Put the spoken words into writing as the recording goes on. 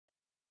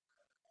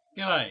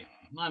G'day,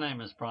 my name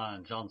is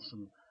Brian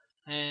Johnson,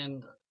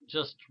 and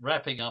just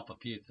wrapping up a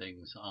few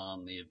things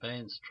on the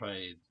advanced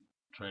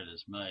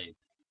traders mode,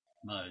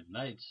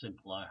 made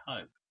simple, I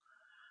hope.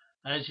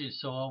 As you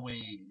saw,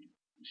 we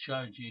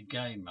showed you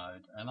game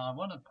mode, and I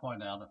want to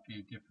point out a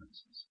few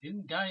differences.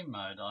 In game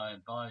mode, I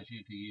advise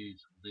you to use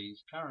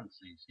these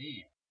currencies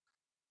here.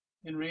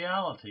 In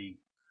reality,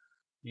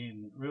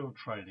 in real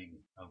trading,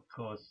 of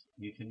course,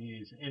 you can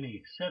use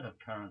any set of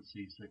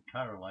currencies that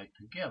correlate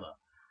together.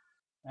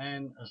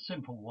 And a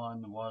simple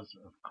one was,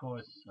 of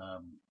course,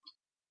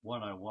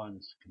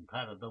 101's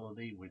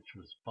compatibility, which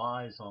was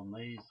buys on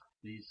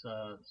these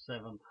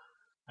seven,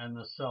 and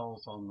the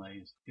sells on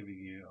these, giving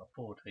you a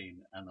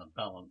 14 and a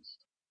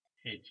balanced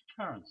hedge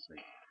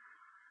currency,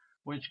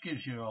 which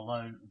gives you a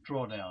low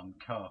drawdown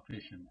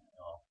coefficient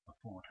of the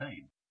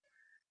 14.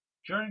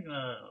 During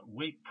the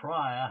week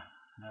prior,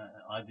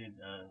 I did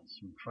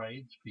some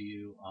trades for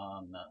you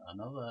on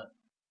another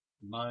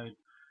mode,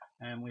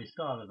 and we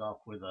started off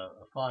with a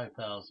 5,000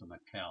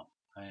 account,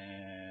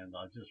 and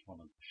I just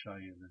wanted to show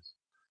you this.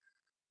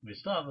 We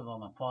started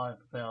on a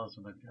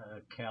 5,000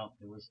 account.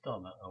 It was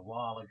done a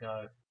while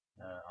ago.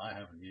 I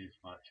haven't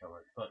used much of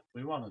it, but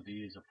we wanted to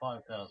use a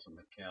 5,000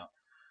 account,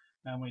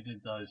 and we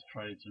did those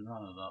trades and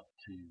run it up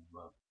to,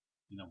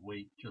 in a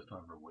week, just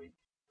over a week,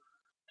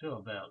 to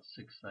about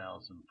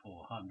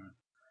 6,400.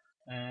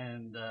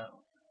 And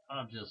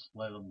I've just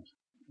let them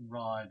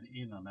ride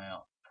in and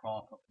out,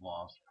 profit,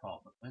 loss,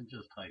 profit, and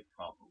just take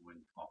profit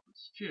when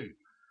profits due.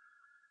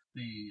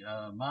 The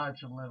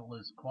margin level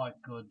is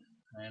quite good,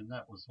 and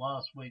that was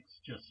last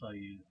week's, just so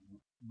you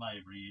may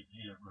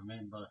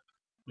remember.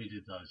 We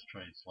did those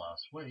trades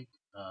last week.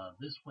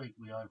 This week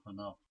we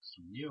opened up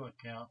some new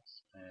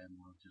accounts, and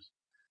we'll just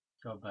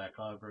go back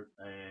over it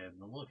and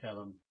look at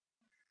them.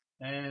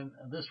 And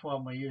this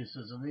one we used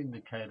as an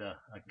indicator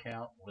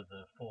account with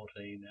the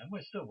 14, and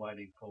we're still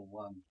waiting for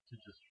one to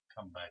just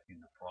come back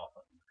into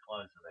profit and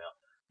close it out,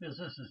 because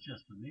this is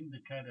just an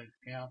indicator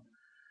account.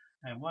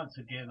 And once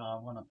again, I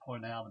want to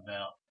point out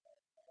about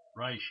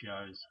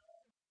ratios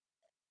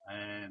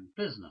and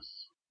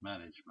business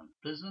management.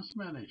 Business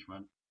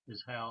management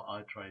is how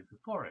I trade the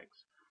Forex.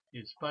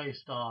 It's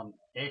based on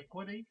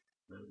equity.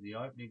 The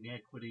opening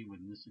equity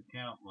when this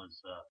account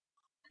was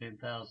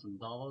 $10,000,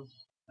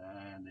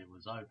 and it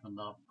was opened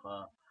up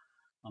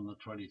on the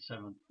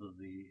 27th of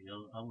the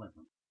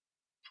 11th.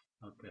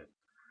 Okay.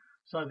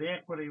 So the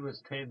equity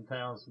was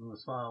 10,000. The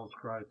sales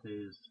growth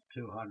is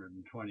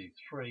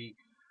 $223.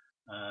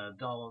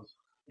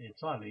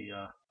 It's only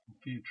a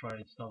few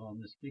trades done on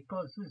this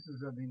because this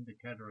is an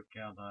indicator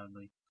account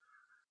only,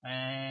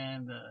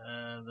 and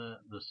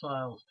the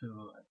sales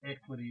to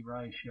equity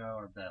ratio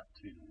are about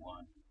 2 to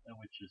 1,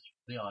 which is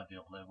the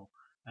ideal level,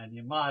 and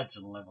your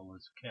margin level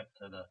is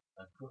kept at a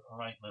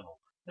great level.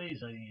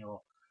 These are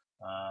your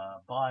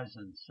buys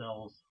and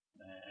sells,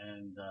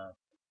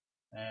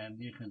 and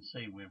you can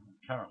see we've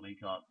currently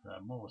got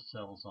more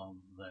sells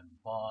on than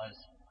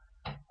buys.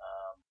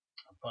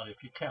 But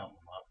if you count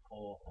them up,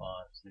 4,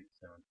 5, 6,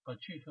 7. But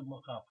you can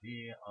look up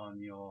here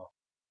on your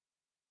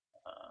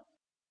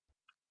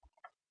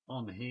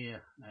on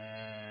here,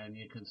 and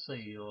you can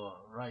see your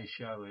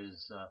ratio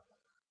is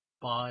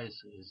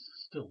buys is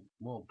still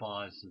more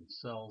buys than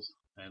sells.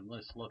 And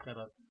let's look at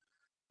it.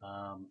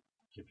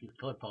 If you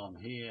click on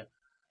here,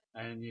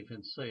 and you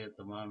can see at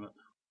the moment,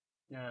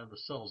 yeah, the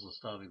sells are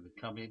starting to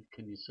come in.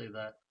 Can you see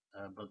that?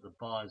 But the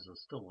buys are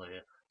still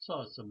there,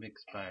 so it's a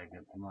mixed bag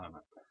at the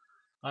moment.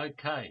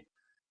 Okay.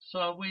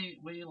 So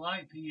we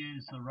like to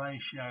use the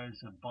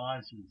ratios of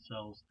buys and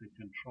sells to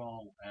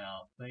control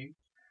our thing.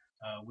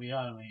 We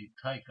only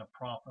take a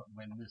profit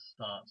when this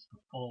starts to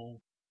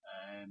fall,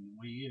 and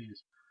we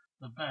use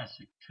the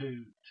basic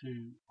two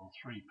or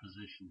three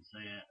positions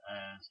there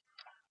as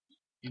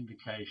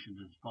indication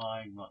as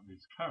buying what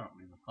is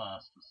currently the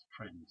fastest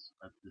trends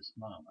at this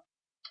moment.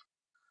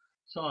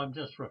 So I'm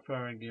just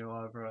referring you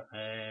over,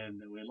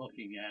 and we're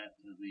looking at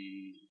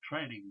the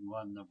trading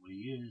one that we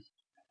use.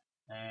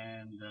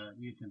 And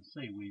you can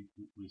see we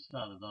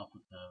started off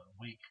at the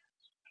week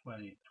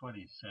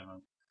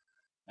 27th,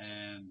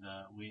 and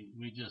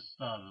we just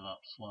started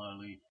up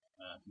slowly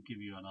to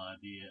give you an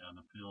idea and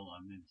a feel,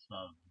 and then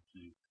started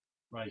to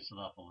race it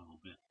up a little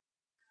bit.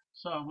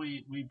 So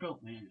we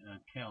built the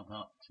account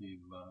up to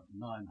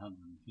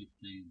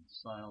 915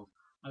 sales.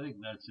 I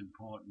think that's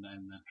important,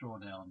 and the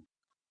drawdown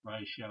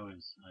ratio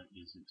is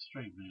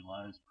extremely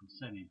low. As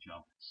percentage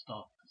of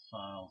stock to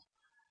sales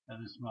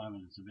at this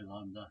moment it's a bit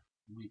under.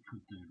 We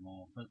could do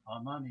more, but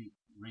I'm only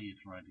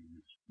reiterating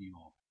this for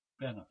your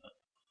benefit.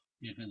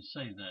 You can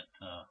see that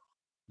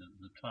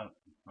the total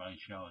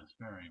ratio is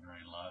very,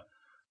 very low.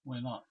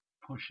 We're not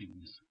pushing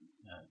this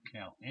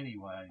account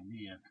anywhere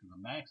near to the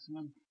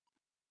maximum.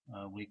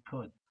 We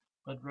could,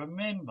 but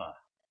remember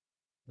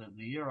that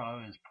the euro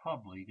is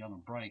probably going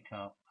to break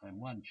up,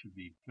 and one should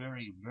be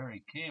very,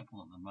 very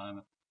careful at the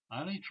moment.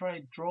 Only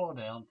trade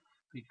drawdown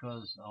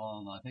because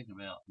on, I think,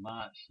 about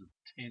March the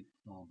 10th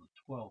or the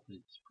 12th,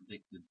 it's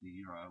predicted the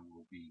euro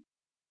will be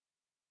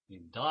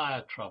in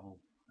dire trouble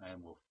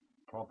and will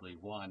probably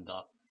wind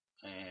up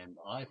And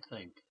I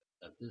think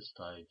at this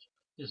stage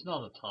is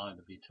not a time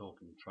to be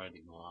talking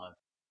trading live.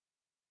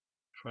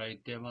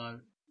 Trade demo,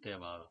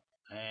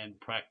 and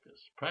practice.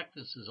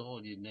 Practice is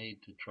all you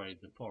need to trade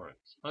the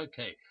forex.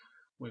 Okay,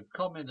 we've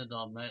commented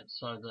on that.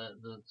 So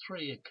the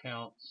three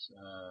accounts,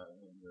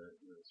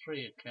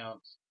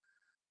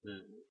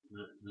 the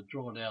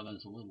drawdown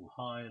is a little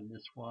high in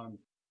this one,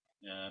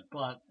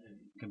 but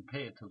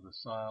compared to the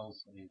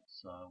sales,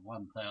 it's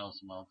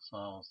 1,000 odd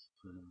sales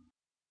to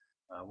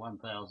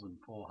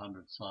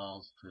 1,400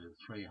 sales to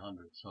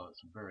 300. So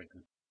it's a very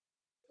good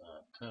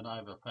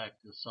turnover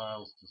factor,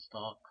 sales to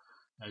stock.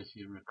 As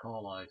you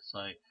recall, I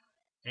say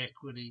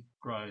equity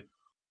growth,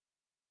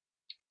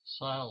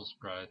 sales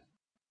growth,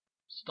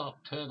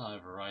 stock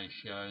turnover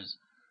ratios,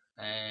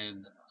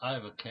 and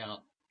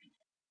overcount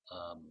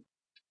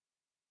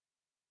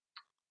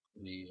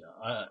the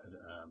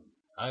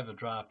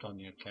overdraft on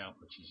your account,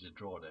 which is your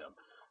drawdown.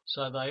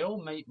 So they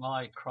all meet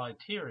my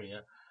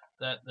criteria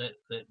that the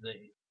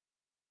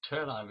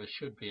turnover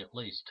should be at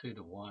least 2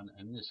 to 1.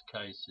 In this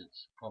case,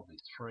 it's probably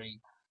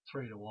 3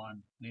 to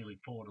 1, nearly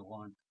 4 to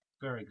 1.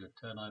 Very good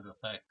turnover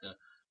factor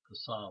for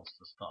sales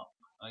to stock.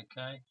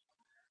 Okay,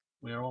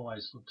 I'm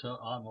always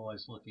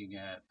looking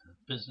at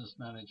business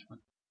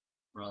management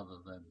rather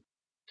than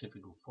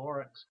typical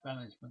forex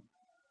management.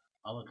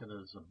 I look at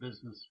it as a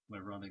business.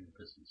 We're running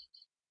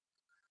businesses.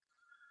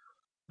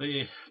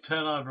 The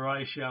turnover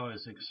ratio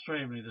is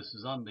this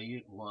is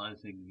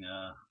underutilizing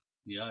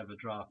the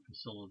overdraft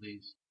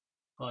facilities.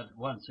 But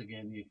once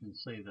again, you can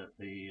see that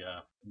the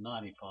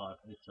 95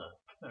 is a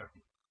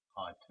very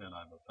high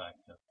turnover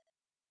factor.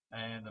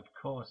 And of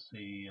course,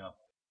 the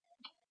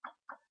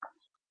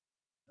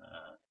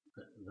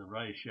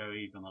ratio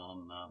even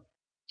on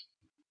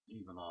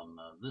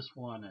this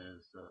one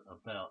is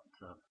about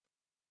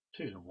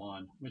 2 to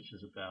 1, which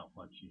is about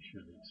what you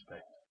should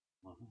expect.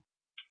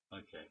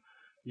 Okay,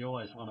 you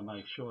always want to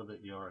make sure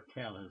that your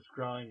account is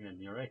growing and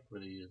your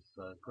equity is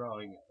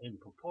growing in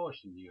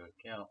proportion to your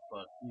account,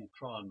 but you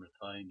try and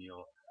retain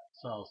your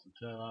sales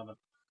to turnover.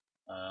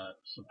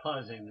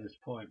 Supposing this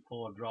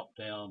 0.4 dropped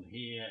down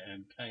here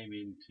and came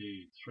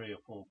into 3 or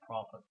 4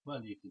 profit,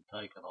 well, you can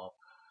take it off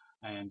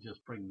and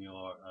just bring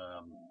your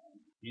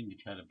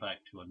indicator back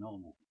to a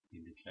normal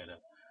indicator.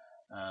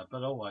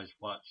 But always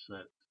watch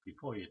that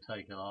before you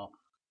take it off.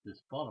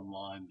 This bottom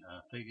line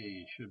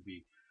figure,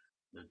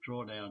 the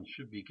drawdown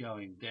should be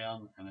going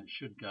down, and it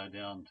should go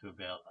down to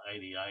about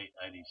 88,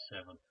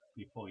 87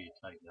 before you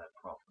take that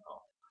profit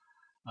off.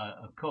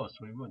 Of course,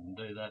 we wouldn't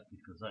do that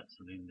because that's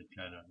an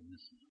indicator and this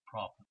is a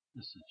profit.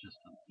 This is just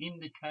an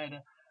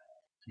indicator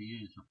to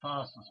use the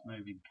fastest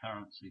moving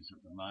currencies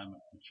at the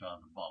moment, which are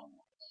the bottom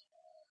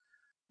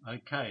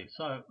ones. Okay,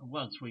 so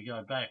once we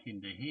go back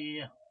into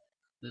here,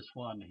 this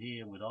one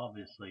here would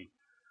obviously,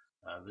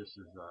 this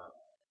is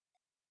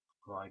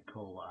what I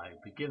call a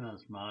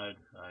beginner's mode,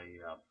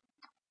 a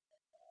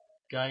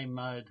game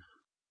mode.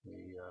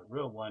 The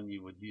real one,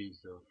 you would use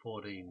the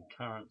 14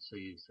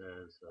 currencies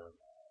as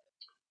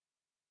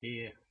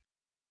here,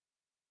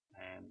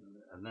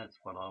 and that's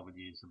what I would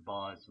use, the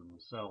buys and the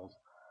sells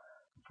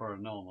for a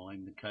normal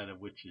indicator,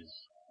 which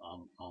is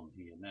on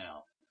here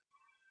now.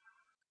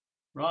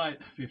 Right,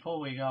 before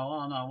we go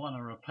on, I want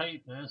to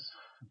repeat this.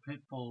 The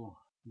Pitbull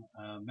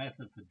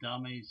method for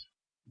dummies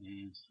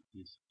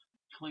is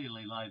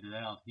clearly laid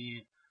out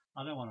here.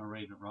 I don't want to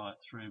read it right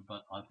through,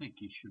 but I think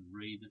you should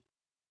read it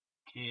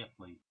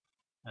carefully,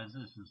 as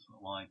this is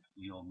like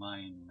your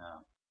main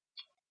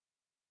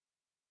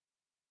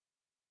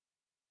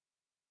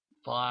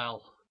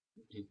file.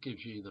 It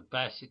gives you the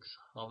basics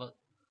of it.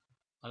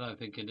 I don't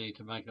think you need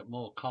to make it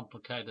more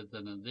complicated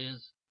than it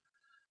is.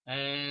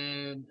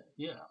 And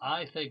yeah,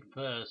 I think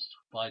first,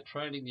 by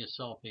trading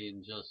yourself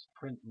in just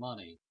print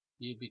money,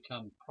 you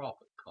become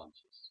profit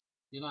conscious.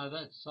 You know,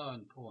 that's so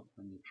important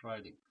when you're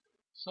trading.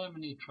 So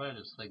many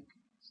traders think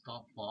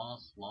stop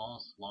loss,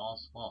 loss,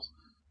 loss, loss.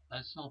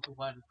 That's not the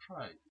way to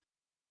trade.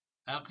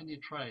 How can you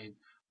trade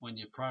when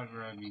you're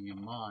programming your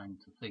mind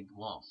to think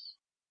loss?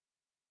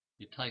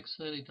 It takes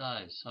 30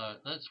 days. So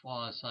that's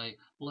why I say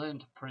learn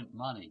to print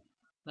money.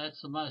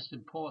 That's the most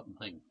important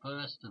thing.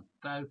 First, to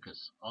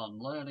focus on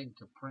learning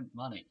to print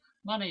money.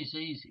 Money's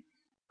easy.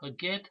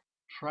 Forget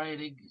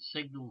trading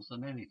signals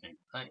and anything.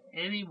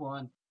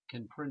 Anyone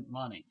can print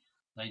money.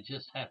 They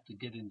just have to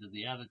get into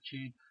the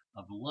attitude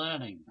of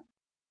learning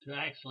to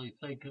actually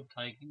think of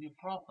taking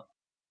a profit.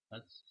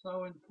 That's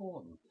so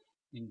important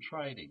in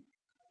trading.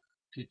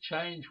 To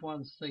change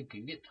one's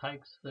thinking, it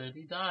takes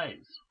 30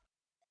 days.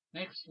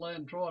 Next,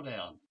 learn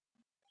drawdown.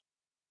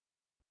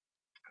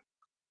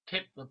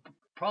 Tip: the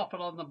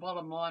profit on the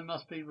bottom line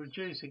must be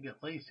reducing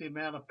at least the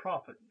amount of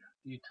profit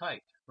you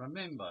take.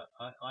 Remember,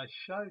 I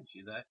showed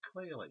you that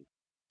clearly.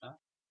 Huh?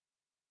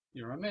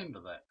 You remember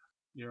that.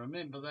 You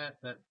remember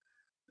that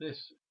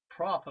this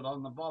profit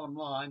on the bottom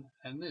line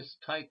and this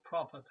take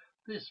profit,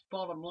 this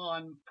bottom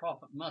line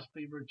profit must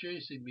be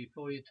reducing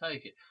before you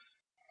take it.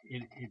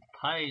 It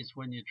pays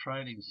when you're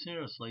trading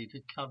seriously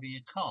to cover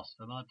your cost.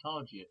 And I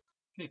told you,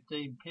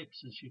 15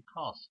 pips is your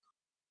cost.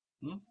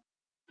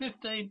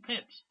 15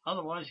 pips.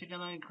 Otherwise, you're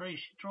going to increase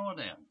your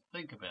drawdown.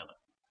 Think about it.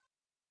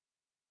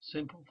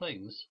 Simple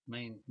things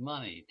mean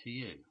money to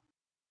you.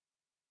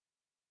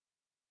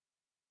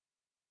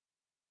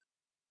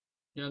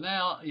 You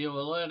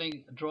are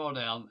learning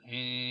drawdown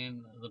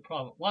in the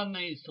profit. One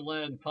needs to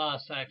learn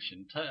fast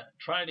action,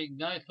 trading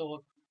no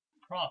thought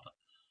profit.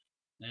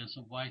 There's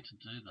a way to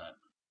do that.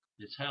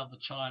 It's how the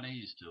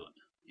Chinese do it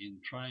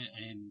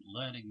in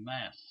learning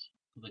maths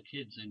for the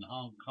kids in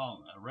Hong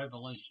Kong, a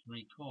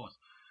revolutionary course.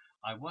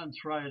 I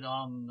once wrote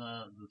on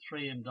the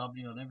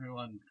 3MW and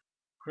everyone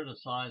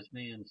criticized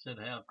me and said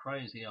how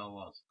crazy I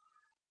was.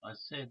 I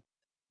said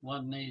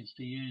one needs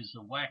to use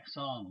the wax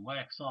on,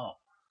 wax off,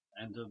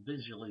 and to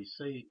visually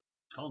see,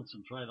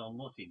 concentrate on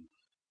looking.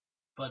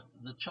 But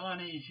the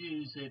Chinese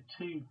use their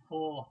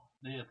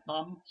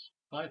thumbs,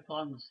 both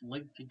thumbs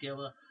linked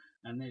together,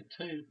 and their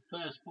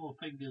first four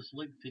fingers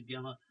linked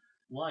together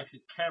like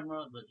a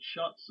camera that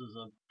shots as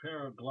a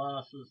pair of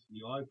glasses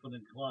you open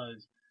and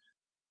close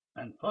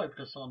and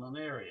focus on an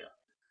area.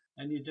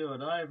 And you do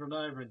it over and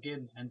over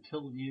again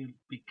until you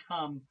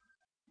become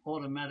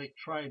automatic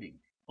trading.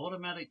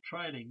 Automatic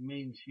trading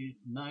means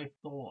no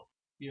thought.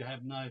 You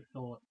have no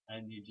thought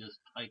and you just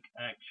take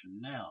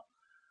action. Now,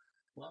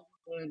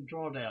 learn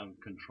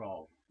drawdown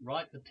control.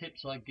 Write the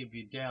tips I give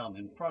you down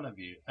in front of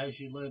you as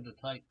you learn to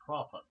take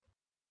profit.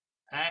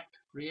 Act,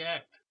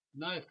 react,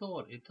 no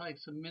thought. It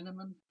takes a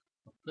minimum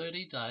of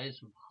 30 days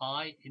of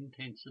high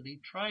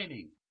intensity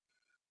trading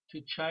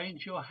to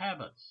change your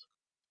habits.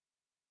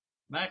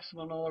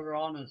 Maximum order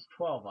on is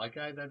 12. I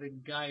gave that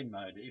in game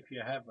mode. If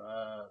you have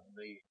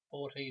the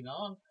 14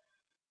 on,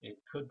 it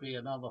could be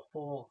another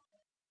four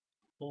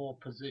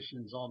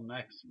positions on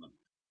maximum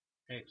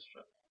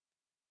extra.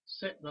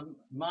 Set the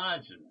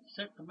margin,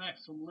 set the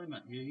maximum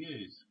limit you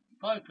use.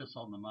 Focus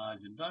on the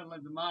margin. Don't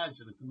let the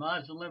margin. If the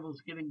margin level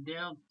is getting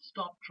down,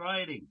 stop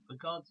trading. For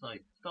God's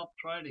sake, stop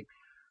trading.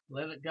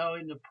 Let it go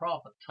into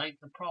profit. Take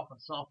the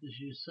profits off as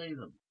you see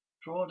them.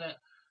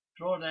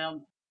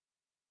 Drawdown.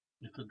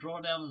 If the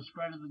drawdown is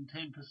greater than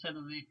 10%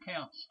 of the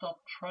account, stop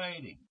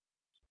trading.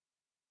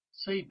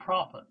 See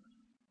profit.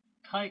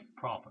 Take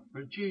profit.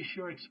 Reduce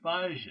your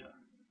exposure.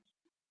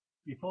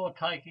 Before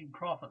taking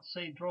profit,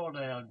 see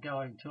drawdown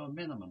going to a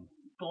minimum.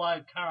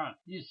 Below current.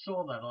 You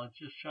saw that. I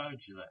just showed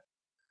you that.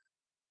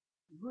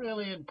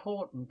 Really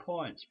important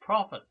points.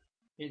 Profit.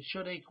 It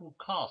should equal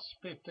costs.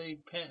 15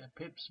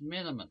 pips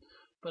minimum.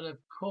 But of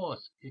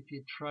course, if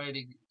you're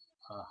trading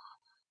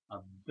a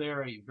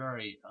very,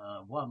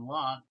 one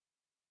lot,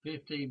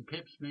 15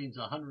 pips means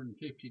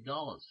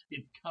 $150.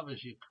 It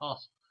covers your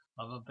cost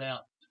of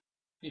about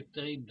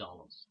 $15.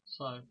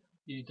 So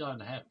you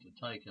don't have to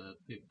take it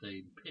at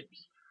 15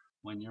 pips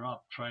when you're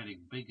up trading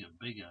bigger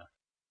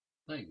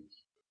things.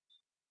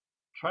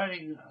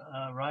 Trading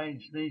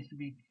range needs to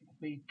be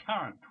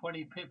current,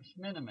 20 pips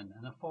minimum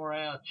in a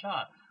 4-hour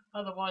chart.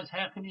 Otherwise,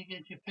 how can you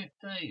get your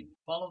 15?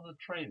 Follow the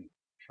trend.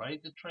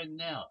 Trade the trend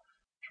now.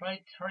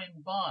 Trade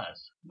trend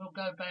bias. We'll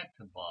go back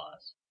to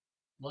bias.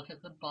 Look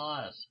at the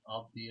bias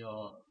of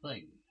your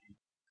thing.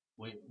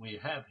 We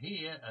have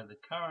here at the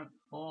current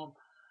form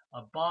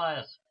a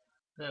bias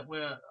that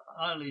we're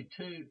only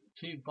two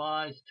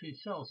buys, 2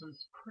 sells.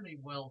 It's pretty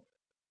well,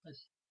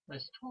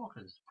 let's talk,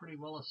 it's pretty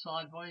well a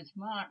sideways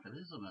market,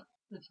 isn't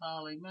it? It's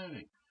hardly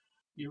moving.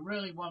 You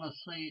really want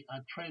to see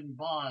a trend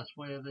bias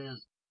where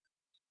there's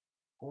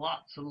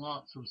lots and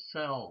lots of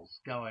sells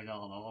going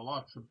on or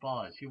lots of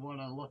buys. You want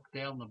to look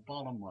down the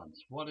bottom ones.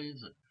 What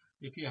is it?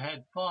 If you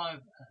had 5,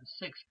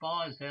 6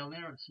 buys down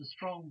there, it's a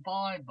strong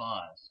buy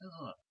bias,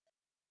 isn't it?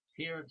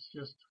 Here it's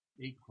just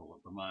equal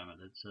at the moment.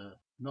 It's a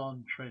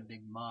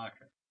non-trending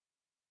market.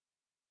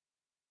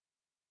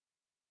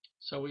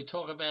 So we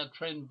talk about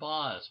trend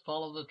bias.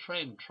 Follow the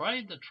trend.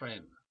 Trade the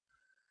trend.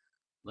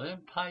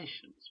 Learn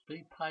patience.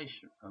 Be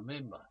patient.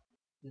 Remember,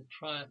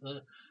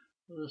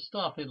 the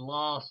stuff in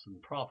loss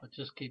and profit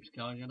just keeps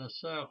going in a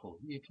circle.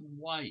 You can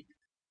wait.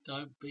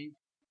 Don't be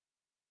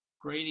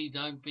greedy.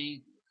 Don't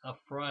be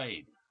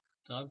afraid.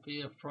 Don't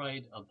be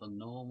afraid of the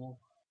normal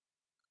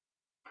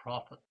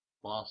profit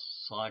loss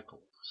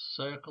cycle.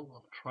 The circle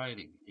of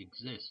trading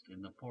exists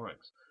in the Forex.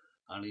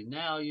 Only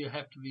now you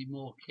have to be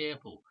more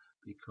careful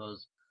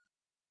because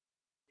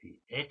the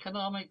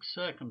economic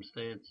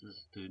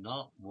circumstances do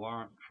not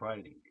warrant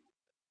trading.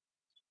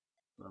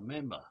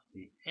 Remember,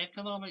 the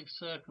economic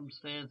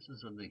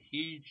circumstances and the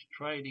huge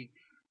trading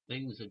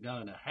things are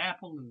going to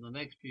happen in the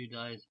next few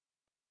days.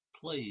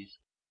 Please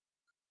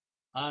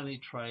only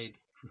trade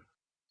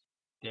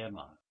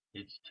demo.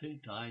 It's too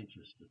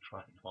dangerous to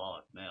trade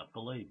live now,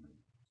 believe me.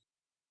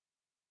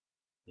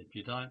 If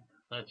you don't,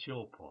 that's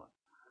your point.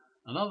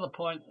 Another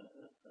points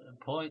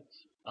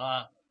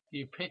are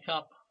you pick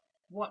up,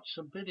 watch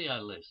a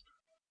video list,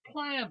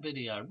 play a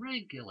video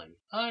regularly,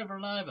 over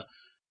and over.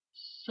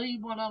 See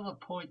what other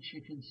points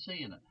you can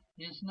see in it.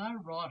 There's no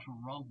right or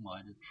wrong way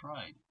to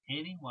trade.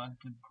 Anyone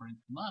can print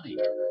money.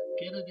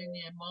 Get it in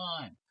your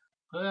mind,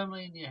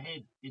 firmly in your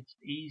head. It's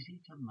easy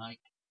to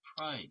make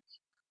trades.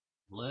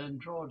 Learn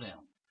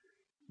drawdown.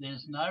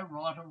 There's no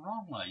right or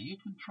wrong way. You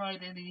can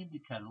trade any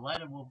indicator.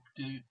 Later we'll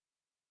do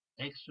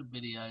extra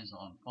videos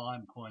on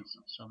fine points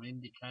of some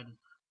indicators,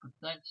 but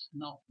that's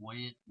not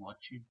what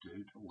you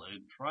do to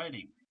learn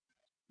trading.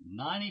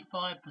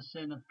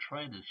 95% of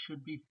traders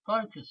should be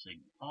focusing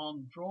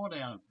on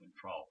drawdown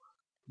control,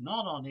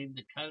 not on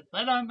indicators.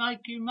 They don't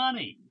make you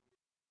money.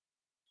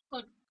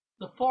 Look,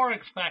 the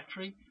Forex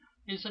factory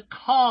is a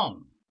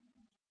con.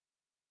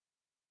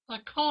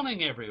 They're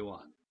conning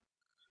everyone.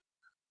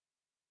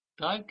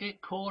 Don't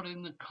get caught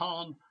in the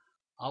con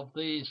of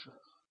these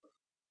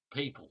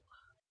people.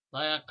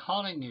 They are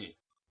conning you.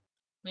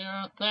 There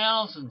are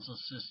thousands of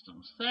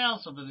systems,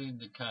 thousands of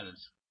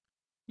indicators.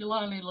 You'll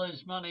only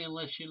lose money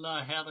unless you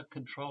know how to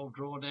control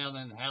drawdown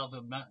and how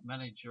to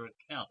manage your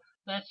account.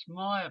 That's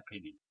my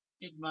opinion.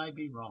 It may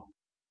be wrong.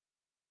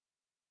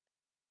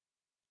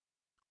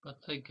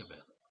 But think about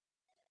it.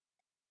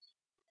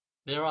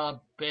 There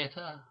are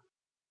better,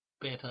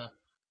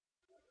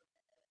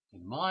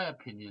 in my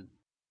opinion,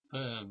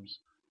 firms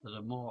that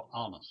are more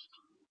honest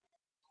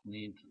on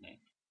the internet,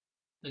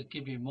 that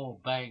give you more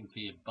bang for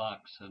your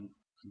bucks and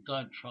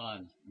don't try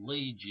and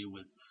lead you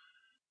with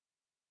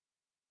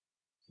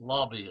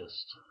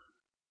lobbyists,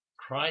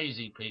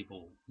 crazy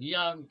people,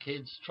 young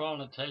kids trying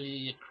to tell you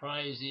you're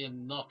crazy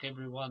and knock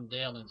everyone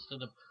down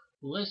instead of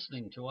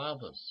listening to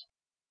others.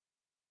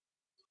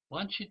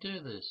 Once you do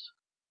this,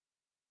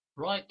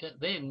 write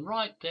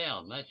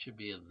down, that should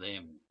be a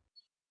them.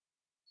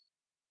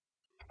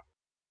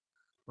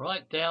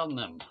 Write down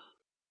them.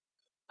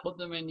 Put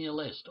them in your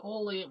list.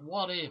 All the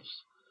what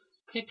ifs.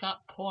 Pick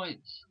up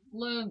points.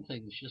 Learn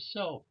things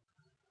yourself.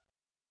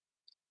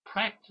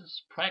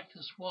 Practice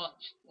what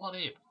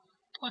if.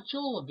 Watch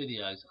all the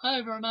videos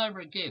over and over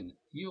again.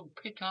 You'll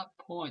pick up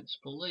points,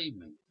 believe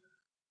me.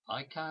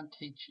 I can't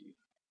teach you.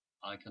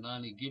 I can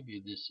only give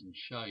you this and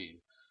show you.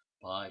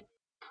 By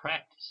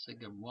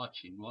practicing and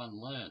watching, one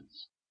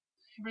learns.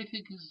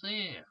 Everything is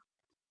there.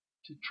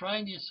 To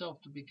train yourself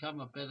to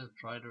become a better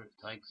trader, it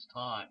takes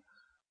time,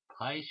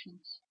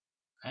 patience,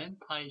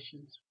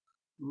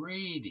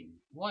 reading,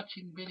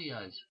 watching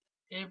videos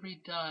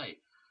every day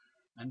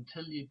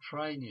until you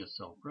train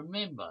yourself.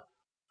 Remember,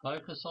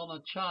 focus on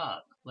a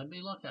chart. Let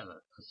me look at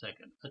it a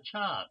second. A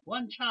chart,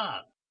 one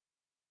chart,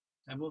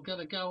 and we're going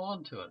to go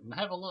on to it and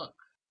have a look.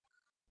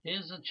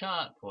 Here's a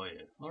chart for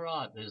you. All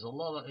right, it's a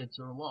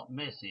lot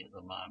messy at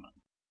the moment.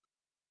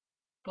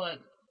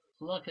 But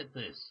look at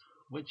this.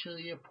 Which are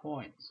your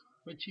points?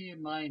 Which are your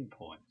main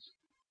points?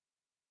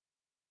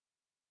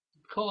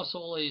 Of course,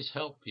 all these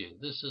help you.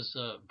 This is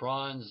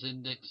Brian's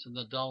index and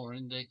the dollar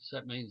index.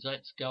 That means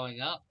that's going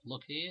up.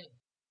 Look here.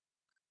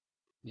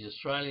 The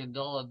Australian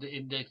dollar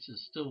index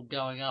is still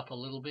going up a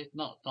little bit,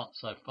 not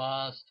so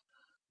fast.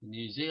 The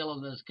New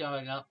Zealand is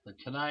going up. The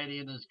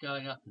Canadian is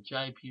going up. The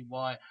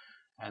JPY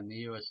and the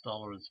US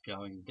dollar is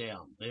going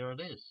down. There it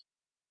is.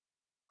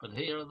 But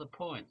here are the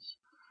points.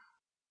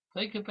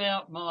 Think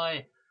about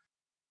my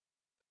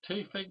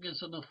 2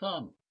 fingers and a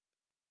thumb.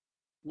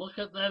 Look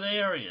at that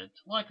area.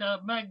 It's like a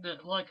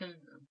magnet, like a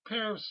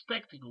pair of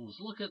spectacles.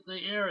 Look at the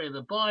area.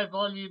 The buy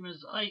volume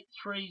is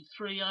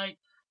 8338.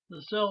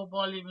 The sell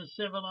volume is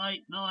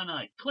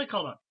 7898. Click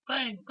on it.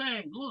 Bang,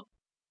 bang. Look.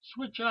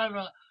 Switch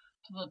over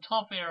to the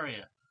top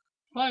area.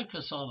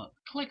 Focus on it.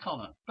 Click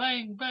on it.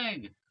 Bang,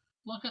 bang.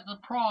 Look at the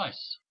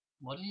price.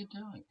 What are you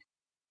doing?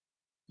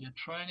 You're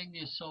training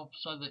yourself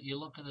so that you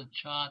look at a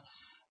chart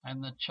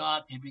and the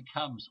chart, it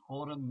becomes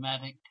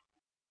automatic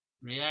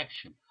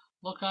reaction.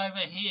 Look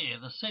over here,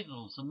 the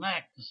signals, the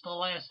MAC, the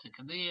stochastic,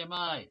 and the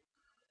EMA.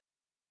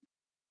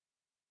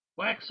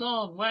 Wax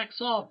on,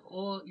 wax off,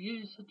 or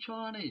use the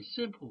Chinese.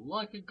 Simple,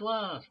 like a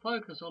glass.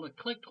 Focus on it.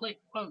 Click, click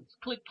once.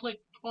 Click, click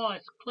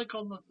twice. Click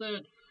on the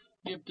third.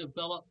 You've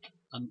developed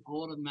an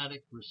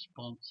automatic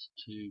response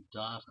to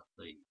data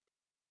feed.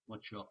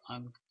 What's your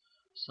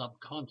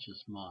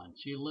subconscious mind?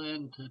 You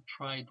learn to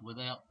trade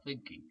without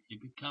thinking.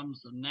 It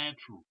becomes the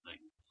natural thing.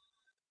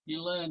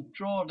 You learn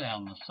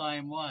drawdown the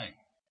same way.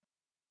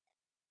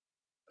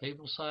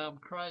 People say I'm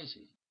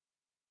crazy.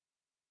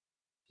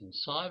 In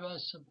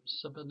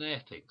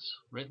Cybernetics,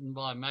 written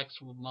by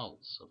Maxwell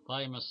Maltz, a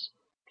famous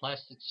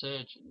plastic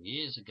surgeon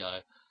years ago,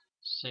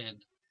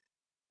 said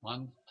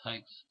one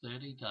takes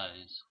 30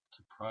 days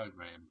to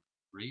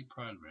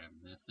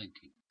reprogram their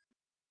thinking.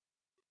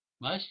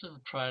 Most of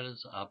the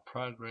traders are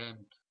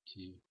programmed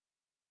to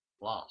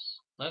loss.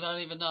 They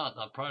don't even know it.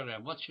 They're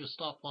programmed. What's your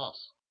stop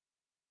loss?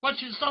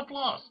 What's your stop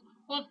loss?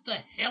 What the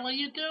hell are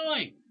you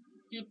doing?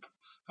 You're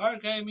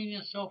programming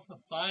yourself for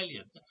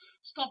failure.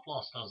 Stop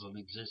loss doesn't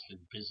exist in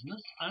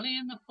business, only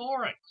in the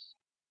Forex.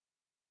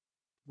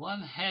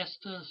 One has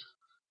to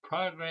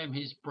program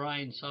his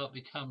brain so it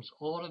becomes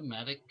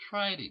automatic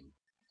trading,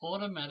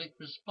 automatic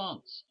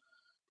response.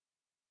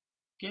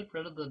 Get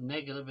rid of the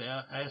negative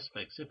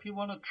aspects. If you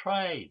want to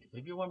trade,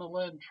 if you want to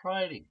learn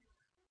trading,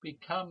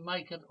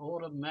 make it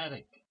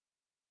automatic.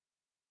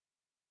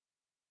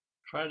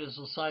 Traders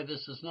will say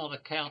this is not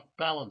account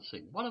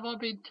balancing. What have I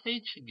been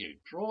teaching you?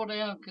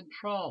 Drawdown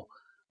control,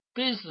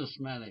 business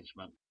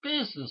management.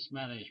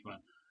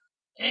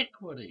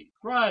 equity,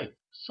 growth,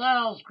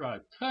 sales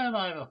growth,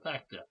 turnover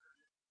factor.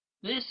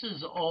 This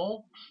is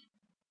all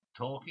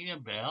talking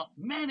about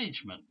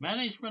management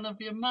of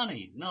your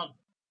money, not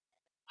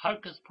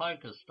hocus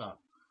pocus stuff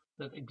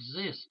that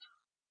exists.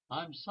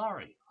 I'm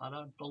sorry, I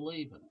don't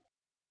believe in it.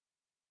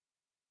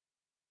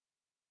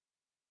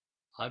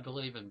 I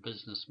believe in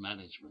business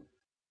management.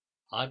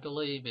 I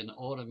believe in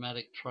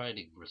automatic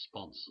trading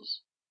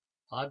responses.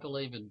 I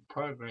believe in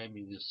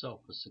programming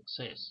yourself for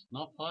success,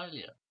 not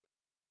failure.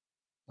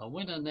 A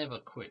winner never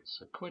quits.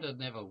 A quitter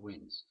never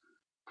wins.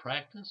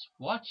 Practice.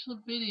 Watch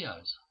the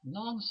videos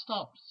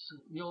non-stop.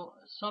 Your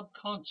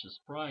subconscious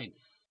brain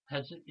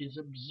is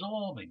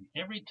absorbing.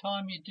 Every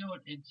time you do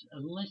it, it's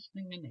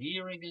listening and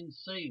hearing and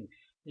seeing.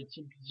 It's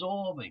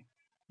absorbing.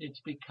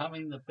 It's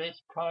becoming the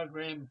best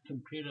programmed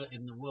computer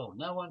in the world.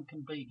 No one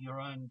can beat your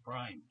own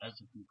brain as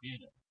a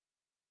computer.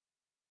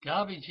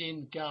 Garbage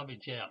in,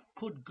 garbage out.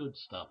 Put good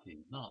stuff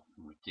in, not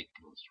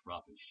ridiculous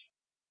rubbish.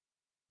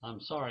 I'm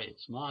sorry,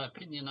 it's my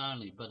opinion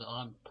only, but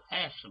I'm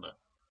passionate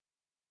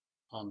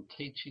on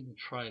teaching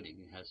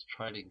trading as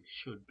trading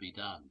should be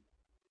done.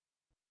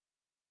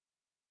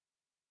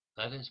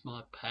 That is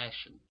my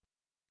passion.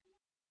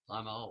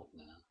 I'm old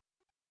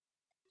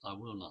now. I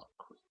will not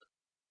quit.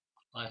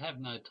 I have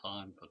no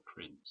time for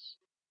crimps.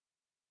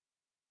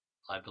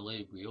 I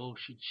believe we all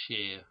should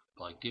share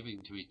by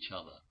giving to each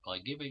other. By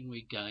giving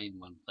we gain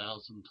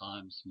 1,000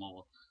 times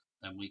more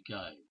than we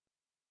gave.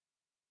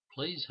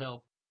 Please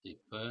help the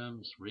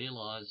firms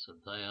realize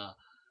that they are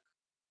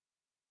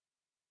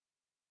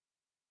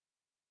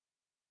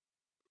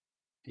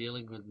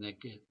dealing with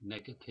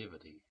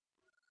negativity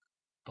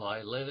by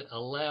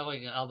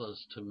allowing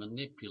others to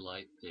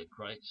manipulate their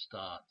great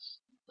starts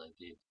they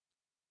did,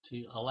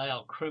 to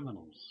allow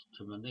criminals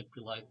to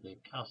manipulate their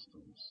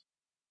customs,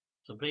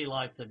 to be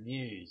like the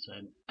news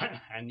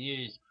and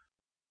use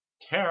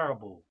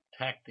terrible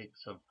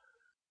tactics of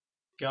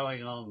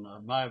going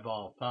on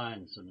mobile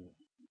phones and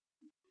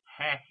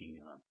hacking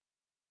them,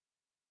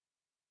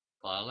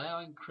 by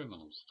allowing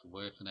criminals to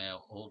work in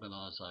our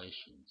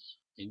organisations,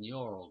 in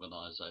your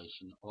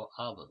organisation or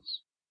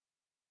others,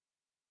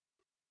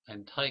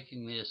 and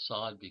taking their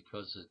side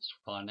because it's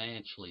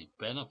financially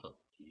benefit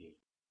to you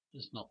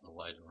is not the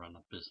way to run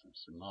a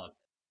business, in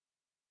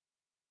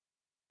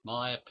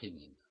my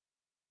opinion.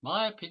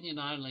 My opinion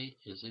only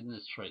is in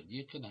this thread.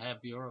 You can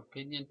have your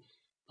opinion.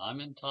 I'm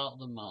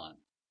entitled to mine.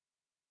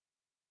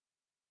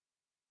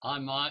 I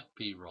might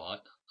be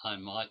right. I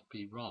might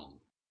be wrong.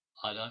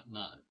 I don't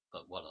know.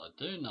 But what I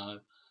do know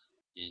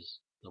is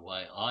the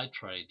way I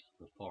trade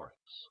the Forex.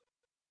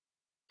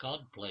 God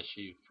bless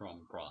you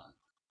from Brian.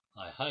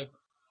 I hope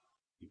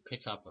you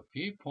pick up a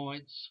few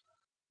points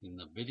in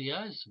the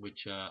videos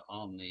which are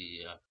on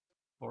the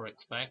Forex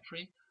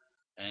Factory,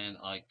 and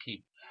I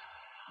keep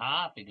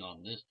harping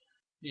on this.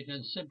 You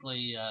can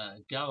simply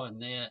go in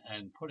there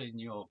and put in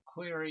your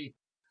query,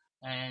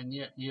 and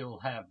you'll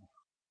have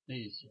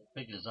these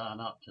figures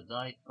aren't up to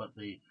date, but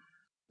the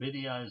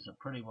videos are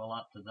pretty well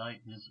up to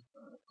date.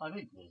 I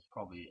think there's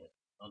probably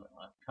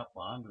a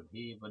couple of hundred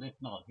here, but if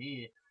not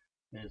here,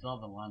 there's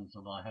other ones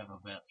that I have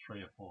about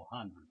 300 or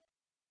 400.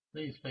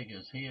 These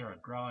figures here are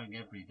growing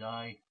every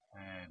day,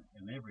 and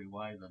in every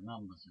way the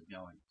numbers are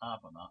going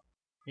up and up.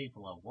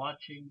 People are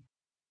watching,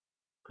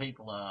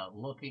 people are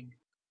looking.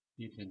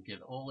 You can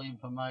get all the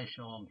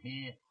information on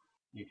here.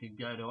 You can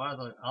go to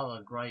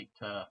other great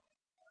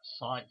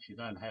sites. You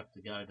don't have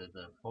to go to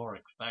the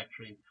Forex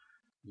Factory.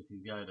 You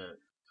can go to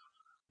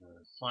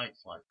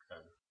sites like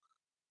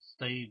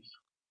Steve's.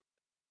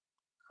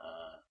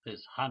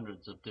 There's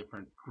hundreds of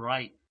different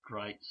great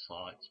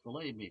sites.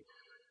 Believe me,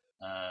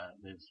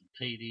 there's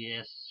a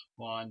TDS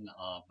one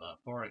of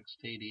Forex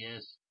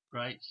TDS,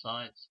 great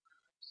sites.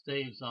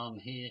 Steve's on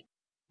here.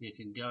 You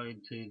can go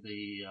into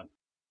the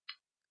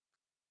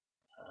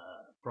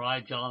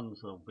Bri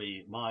Johns will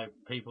be my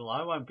people.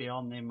 I won't be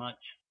on there much.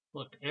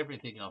 Look,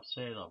 everything I've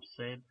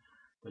said,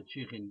 but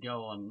you can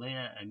go on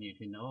there and you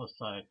can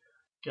also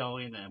go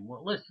in and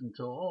listen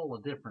to all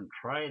the different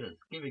traders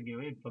giving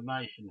you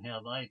information how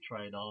they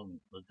trade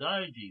on the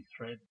Doji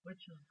thread,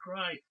 which is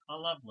great. I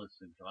love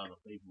listening to other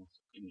people's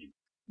opinions.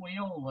 We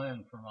all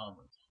learn from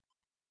others.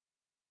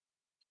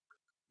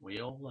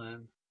 We all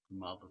learn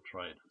from other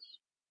traders,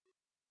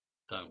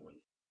 don't we?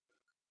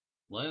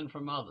 Learn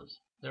from others.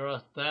 There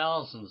are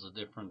thousands of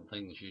different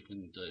things you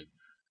can do.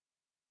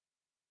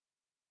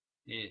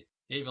 Yeah,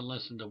 even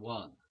listen to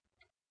one.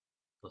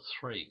 The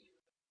three.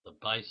 The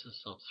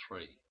basis of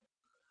three.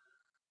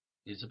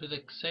 He's a bit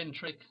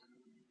eccentric,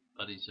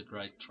 but he's a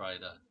great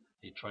trader.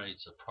 He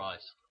trades a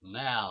price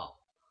now.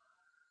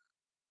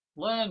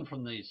 Learn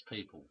from these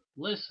people.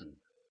 Listen.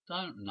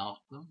 Don't knock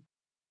them.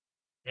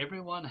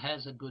 Everyone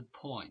has a good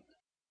point.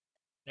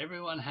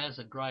 Everyone has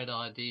a great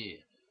idea.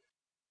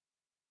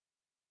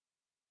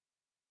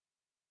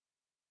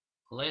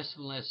 Less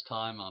and less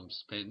time I'm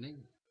spending.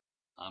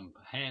 I'm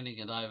handing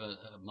it over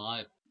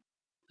my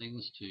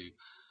things to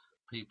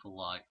people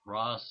like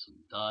Russ and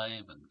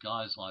Dave and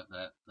guys like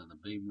that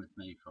have been with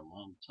me for a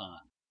long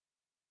time.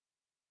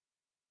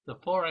 The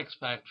Forex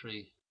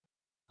Factory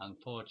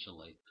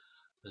unfortunately,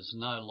 is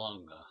no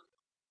longer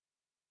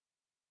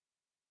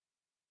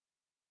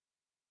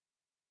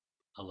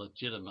a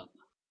legitimate,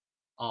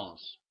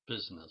 honest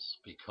business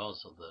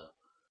because of the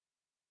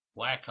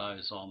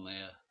wackos on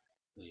there.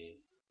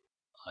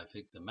 I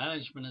think the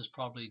management is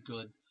probably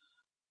good,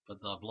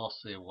 but they've lost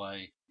their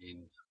way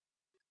in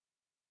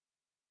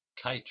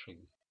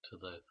catering to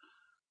the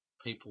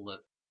people that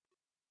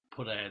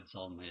put ads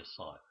on their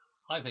site.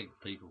 I think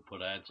people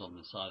put ads on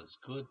the site is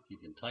good. You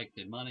can take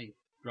their money.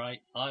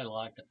 Great. I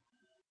like it.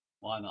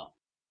 Why not?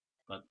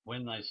 But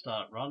when they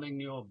start running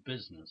your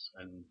business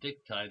and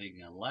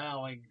dictating,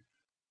 allowing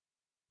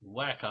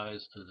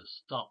wackos to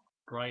stop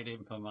great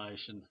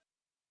information,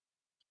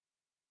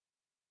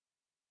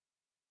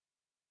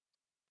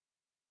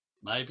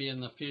 maybe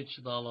in the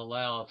future they'll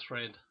allow a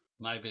thread,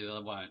 maybe they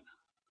won't.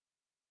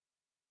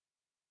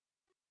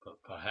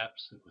 But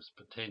perhaps it was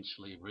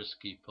potentially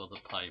risky for the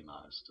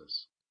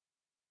paymasters.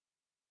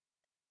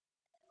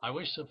 I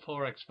wish the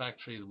Forex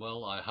Factory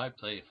well. I hope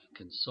they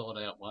can sort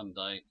out one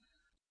day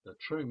the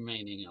true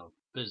meaning of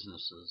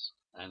businesses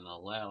and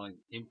allowing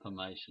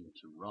information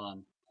to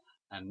run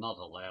and not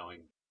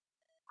allowing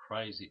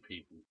crazy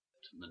people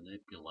to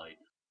manipulate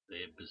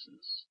their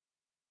business.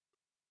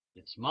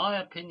 It's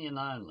my opinion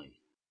only.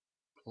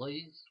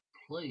 Please,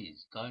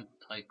 please don't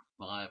take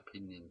my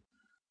opinion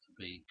to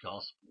be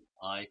gospel.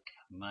 I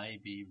may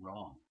be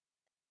wrong.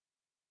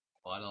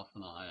 Quite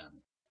often I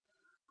am.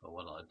 But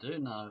what I do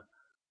know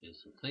is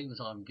the things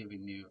I'm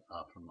giving you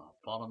are from the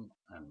bottom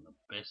and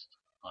the best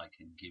I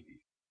can give you.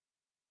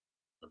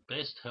 The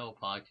best help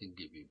I can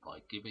give you by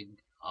giving,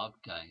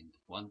 I've gained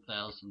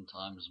 1,000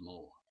 times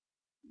more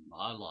in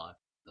my life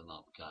than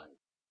I've gained.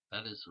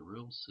 That is the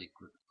real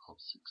secret of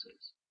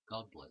success.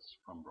 God bless,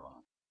 from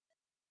Brian.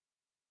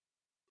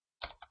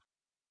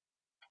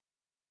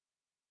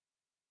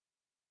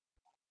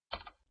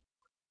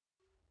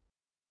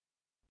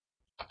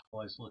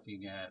 Always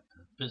looking at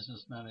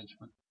business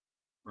management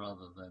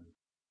rather than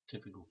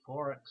typical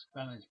Forex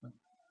management.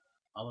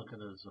 I look at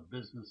it as a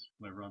business.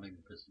 We're running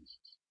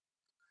businesses.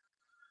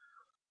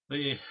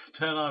 The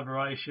turnover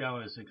ratio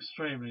is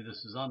extremely,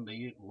 this is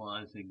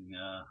underutilizing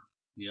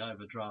the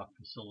overdraft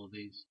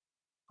facilities.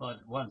 But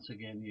once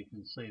again, you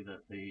can see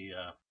that the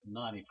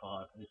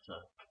 95, it's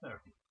a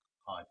very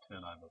high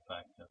turnover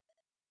factor.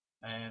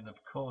 And of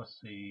course,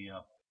 the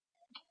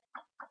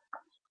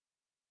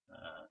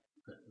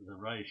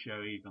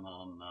ratio even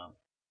on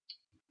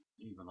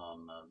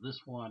this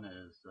one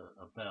is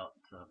about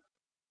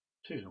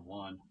 2 to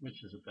 1,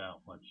 which is about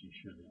what you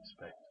should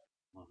expect.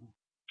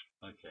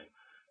 Okay.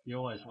 You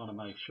always want to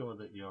make sure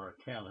that your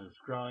account is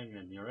growing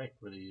and your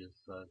equity is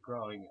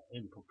growing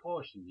in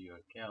proportion to your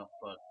account,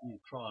 but you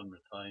try and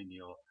retain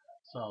your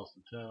sales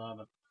to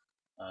turnover.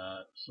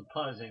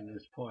 Supposing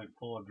this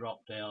 0.4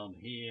 dropped down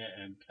here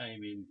and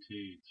came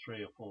into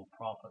 3 or 4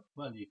 profit,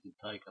 well, you can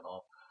take it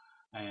off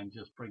and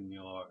just bring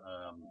your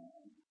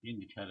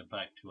indicator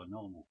back to a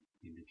normal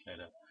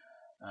indicator.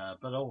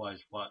 But always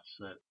watch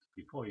that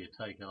before you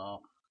take it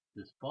off.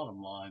 This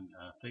bottom line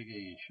figure,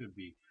 you should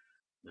be,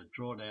 the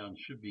drawdown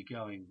should be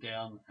going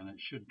down, and it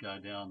should go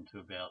down to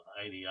about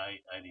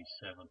 88,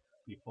 87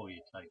 before you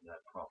take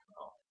that profit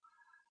off.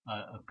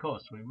 Of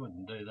course, we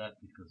wouldn't do that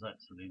because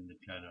that's an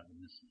indicator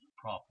and this is a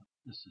profit.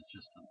 This is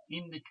just an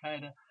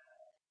indicator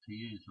to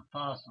use the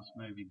fastest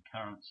moving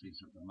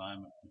currencies at the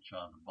moment, which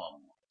are the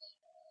bottom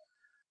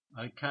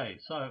ones. Okay,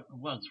 so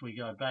once we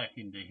go back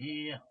into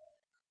here,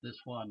 this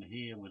one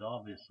here would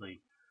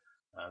obviously,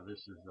 this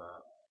is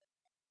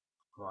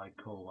what I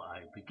call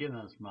a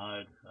beginner's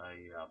mode,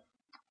 a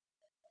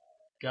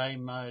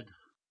game mode.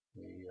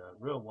 The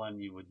real one,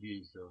 you would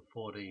use the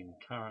 14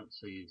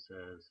 currencies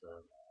as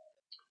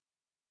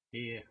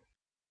here,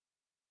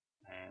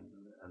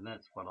 and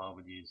that's what I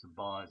would use, the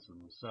buys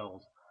and the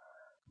sells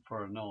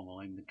for a normal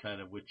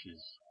indicator, which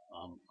is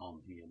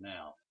on here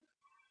now.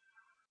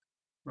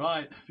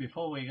 Right,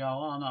 before we go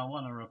on, I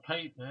want to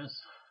repeat this.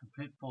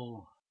 The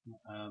Pitbull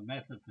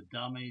method for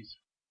dummies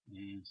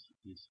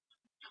is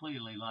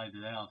clearly laid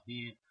out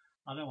here.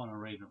 I don't want to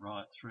read it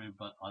right through,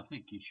 but I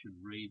think you should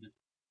read it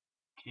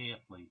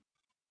carefully,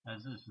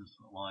 as this is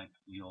like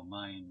your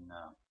main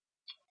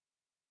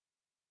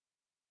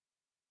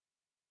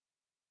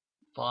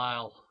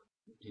file.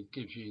 It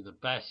gives you the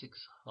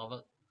basics of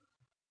it.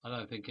 I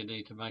don't think you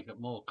need to make it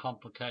more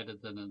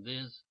complicated than it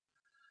is.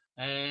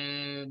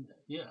 And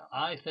yeah,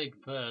 I think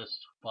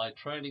first, by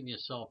trading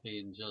yourself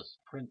in just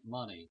print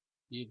money,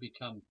 you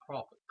become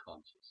profit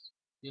conscious.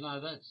 You know,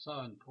 that's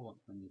so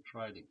important when you're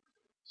trading.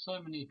 So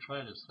many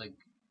traders think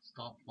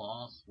stop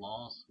loss,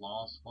 loss,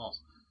 loss, loss.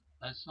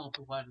 That's not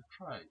the way to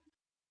trade.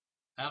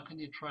 How can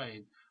you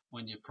trade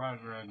when you're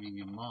programming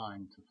your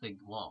mind to think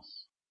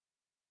loss?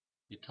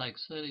 It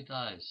takes 30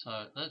 days.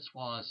 So that's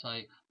why I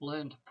say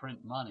learn to print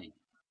money.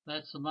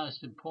 That's the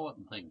most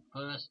important thing.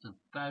 First, to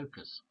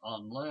focus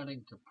on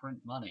learning to print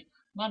money.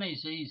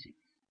 Money's easy.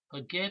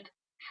 Forget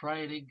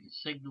trading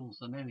signals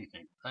and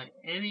anything.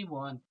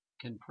 Anyone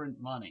can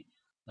print money.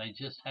 They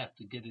just have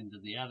to get into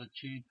the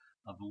attitude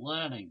of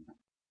learning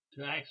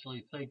to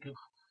actually think of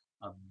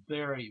a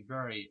very,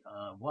 very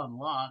one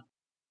lot.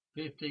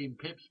 15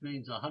 pips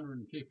means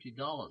 $150.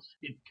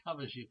 It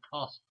covers your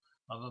cost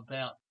of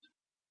about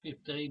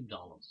 $15.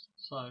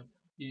 So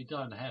you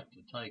don't have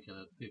to take it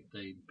at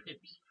 15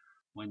 pips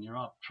when you're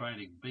up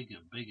trading bigger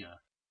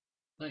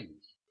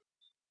things.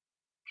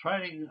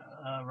 Trading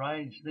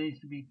range needs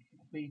to be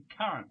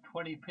current,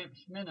 20 pips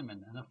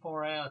minimum in a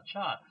 4-hour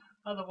chart.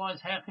 Otherwise,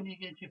 how can you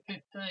get your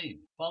 15?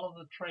 Follow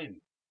the trend.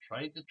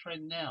 Trade the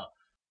trend now.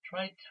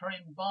 Trade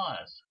trend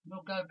bias.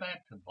 We'll go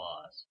back to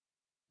bias.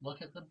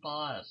 Look at the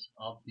bias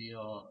of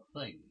your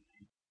thing.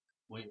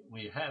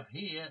 We have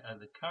here at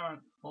the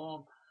current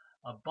form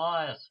a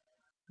bias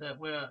that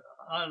we're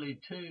only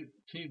two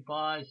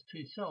buys,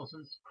 two sells.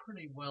 It's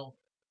pretty well,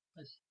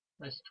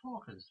 let's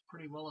talk, it's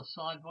pretty well a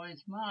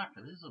sideways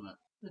market, isn't it?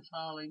 It's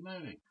hardly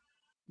moving.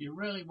 You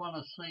really want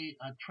to see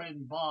a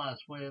trend bias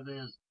where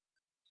there's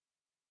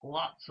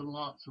lots and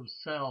lots of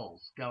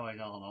sells going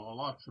on or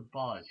lots of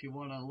buys. You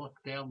want to look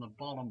down the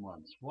bottom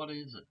ones. What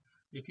is it?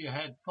 If you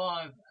had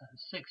 5,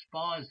 6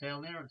 buys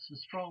down there, it's a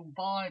strong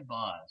buy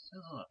bias,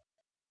 isn't it?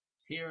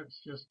 Here it's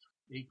just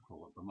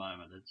equal at the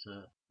moment. It's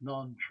a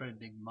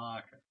non-trending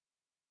market.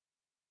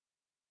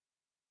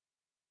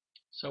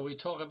 So we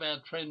talk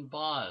about trend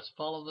bias.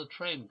 Follow the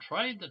trend.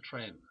 Trade the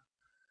trend.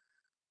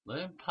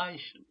 Learn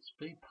patience.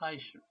 Be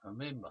patient.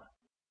 Remember,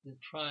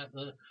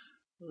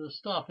 the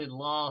stuff in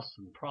loss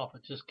and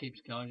profit just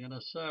keeps going in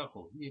a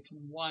circle. You can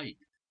wait.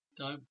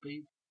 Don't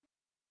be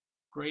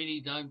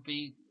greedy. Don't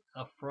be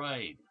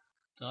afraid.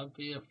 Don't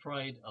be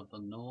afraid of the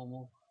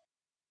normal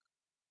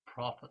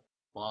profit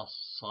loss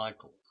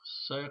cycle.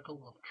 The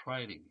circle of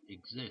trading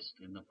exists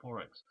in the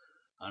Forex.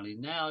 Only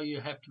now you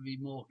have to be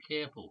more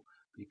careful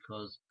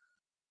because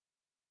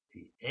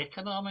the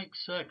economic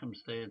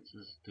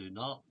circumstances do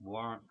not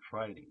warrant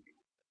trading.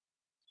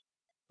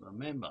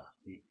 Remember,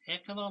 the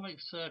economic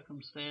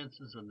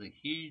circumstances and the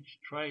huge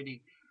trading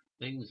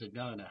things are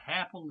going to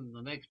happen in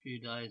the next few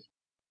days.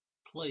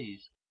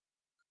 Please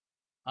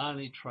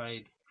only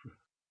trade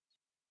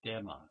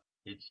demo.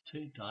 It's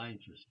too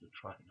dangerous to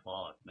trade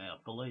live now,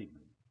 believe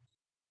me.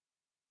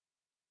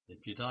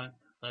 If you don't,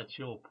 that's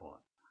your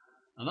point.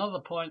 Another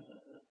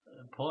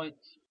points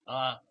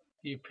are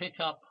you pick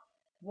up,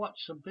 watch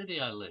a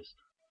video list,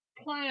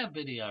 play a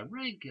video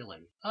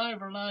regularly,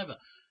 over and over.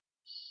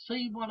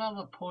 See what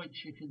other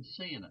points you can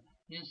see in it.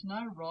 There's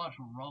no right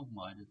or wrong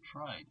way to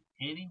trade.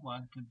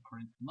 Anyone can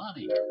print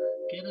money.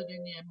 Get it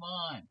in your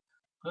mind,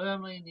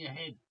 firmly in your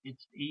head.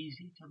 It's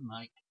easy to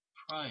make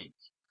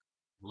trades.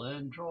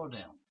 Learn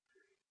drawdown.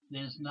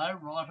 There's no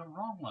right or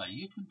wrong way.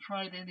 You can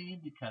trade any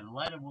indicator.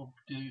 Later we'll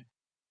do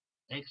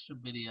extra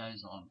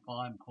videos on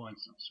fine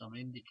points of some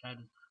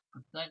indicators,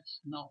 but that's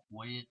not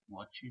what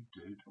you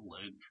do to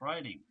learn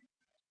trading.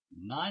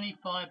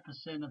 95%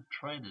 of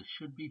traders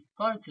should be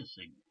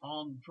focusing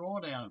on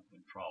drawdown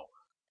control,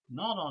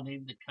 not on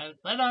indicators.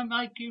 They don't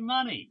make you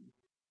money.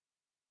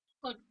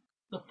 Look,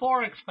 the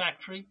Forex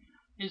factory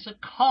is a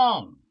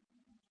con.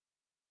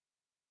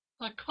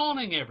 They're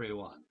conning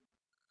everyone.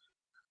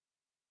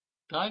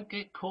 Don't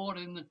get caught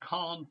in the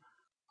con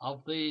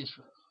of these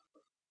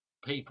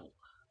people.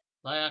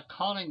 They are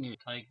conning you,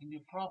 taking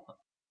your profit.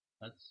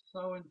 That's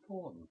so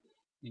important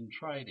in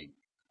trading.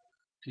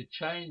 To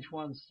change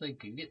one's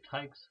thinking, it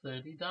takes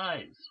 30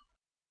 days.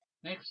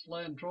 Next,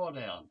 learn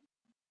drawdown.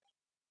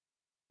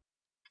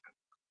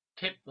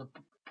 Tip: the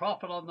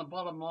profit on the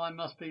bottom line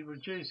must be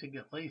reducing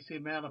at least the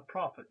amount of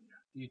profit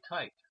you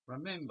take.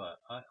 Remember,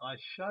 I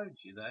showed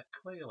you that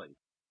clearly.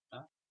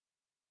 Huh?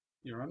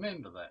 You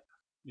remember that.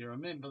 You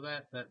remember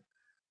that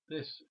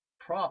this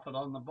profit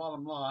on the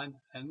bottom line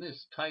and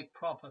this take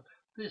profit,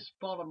 this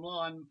bottom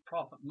line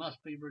profit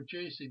must be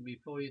reducing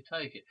before you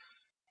take it.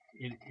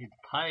 It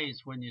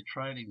pays when you're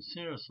trading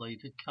seriously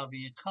to cover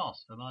your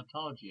cost. And I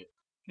told you,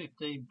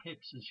 15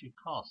 pips is your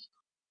cost.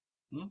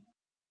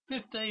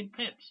 15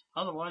 pips.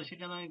 Otherwise, you're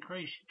going to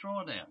increase your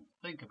drawdown.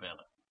 Think about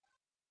it.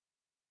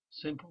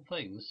 Simple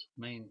things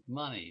mean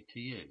money to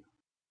you.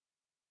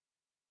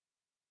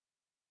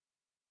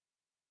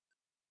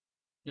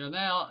 You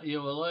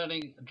are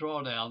learning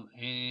drawdown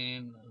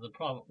and the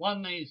profit.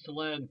 One needs to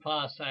learn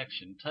fast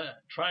action.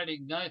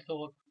 Trading no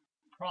thought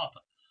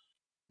profit.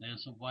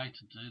 There's a way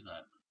to do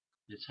that.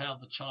 It's how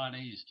the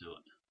Chinese do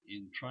it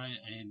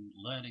in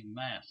learning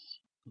maths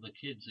for the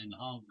kids in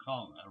Hong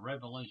Kong, a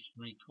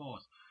revolutionary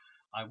course.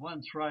 I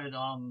once wrote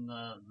on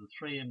the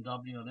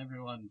 3MW and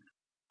everyone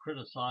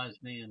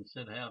criticized me and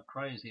said how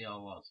crazy I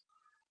was.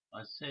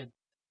 I said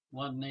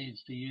one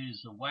needs to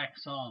use the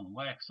wax on,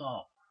 wax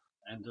off,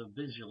 and to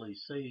visually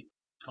see,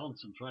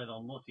 concentrate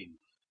on looking.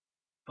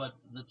 But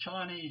the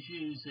Chinese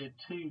use their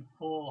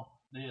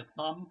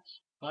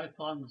thumbs, both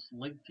thumbs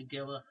linked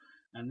together,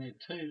 and their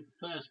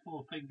first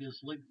 4 fingers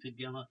linked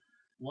together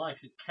like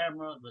a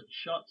camera that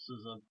shots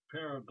as a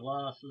pair of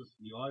glasses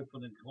you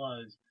open and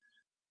close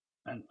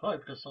and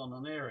focus on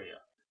an area.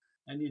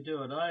 And you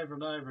do it over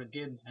and over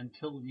again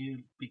until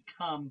you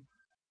become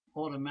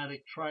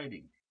automatic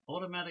trading.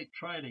 Automatic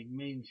trading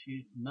means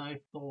no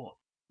thought.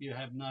 You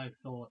have no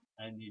thought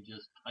and you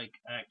just take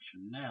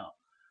action. Now,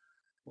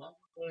 Well,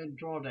 learn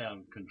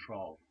drawdown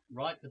control.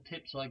 Write the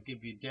tips I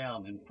give you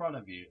down in front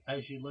of you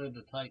as you learn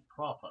to take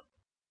profit.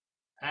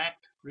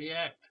 Act,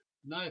 react,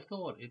 no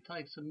thought. It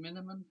takes a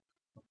minimum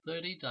of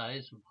 30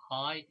 days of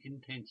high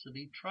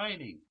intensity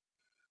training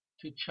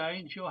to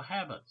change your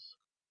habits.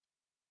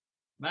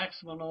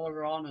 Maximum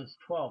order on is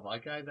 12. I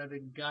gave that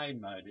in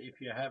game mode.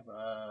 If you have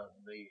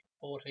the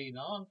 14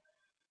 on,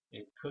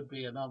 it could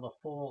be another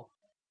four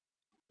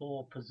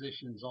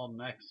positions on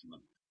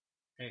maximum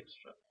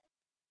extra.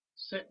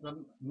 Set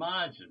the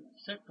margin,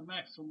 set the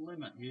maximum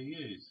limit you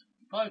use.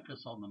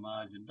 Focus on the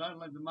margin. Don't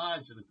let the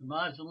margin. If the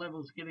margin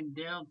level is getting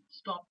down,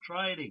 stop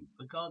trading.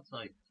 For God's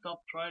sake,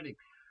 stop trading.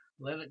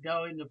 Let it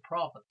go into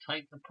profit.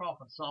 Take the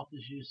profits off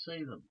as you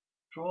see them.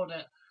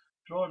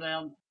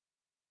 Drawdown.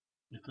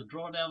 If the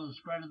drawdown is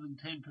greater than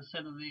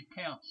 10% of the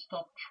account,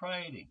 stop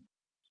trading.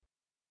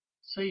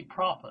 See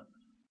profit.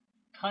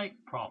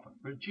 Take profit.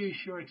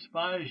 Reduce your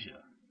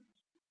exposure.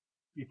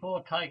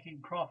 Before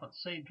taking profit,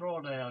 see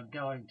drawdown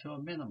going to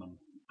a minimum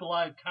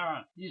below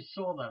current. You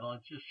saw that. I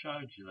just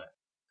showed you that.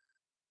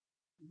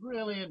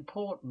 Really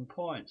important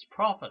points.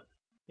 Profit.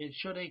 It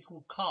should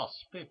equal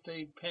cost,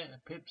 15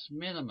 pips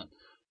minimum.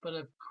 But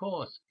of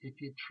course,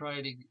 if you're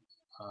trading.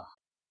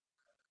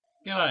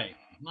 G'day,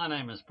 my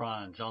name is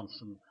Brian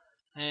Johnson,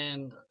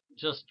 and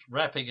just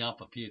wrapping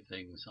up a few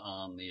things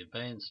on the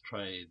advanced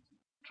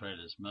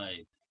traders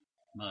mode.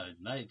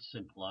 Made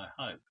simple, I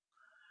hope.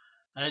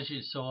 As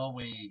you saw,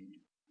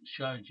 we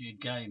showed you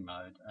game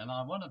mode, and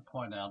I want to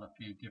point out a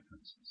few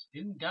differences.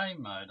 In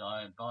game mode,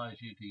 I advise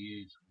you to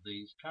use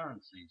these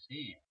currencies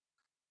here.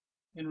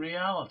 In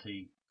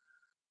reality,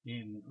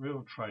 in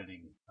real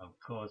trading, of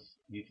course,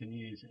 you can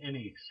use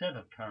any set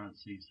of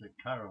currencies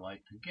that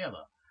correlate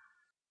together.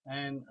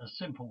 And a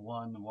simple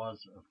one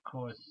was, of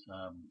course,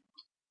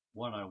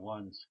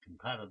 101's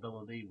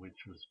compatibility,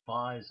 which was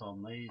buys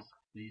on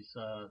these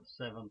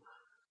 7,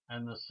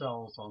 and the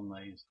sells on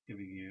these,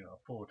 giving you a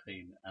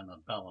 14 and a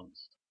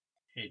balanced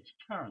hedge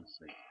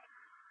currency,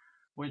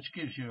 which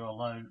gives you a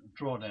low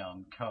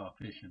drawdown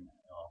coefficient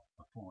of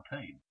the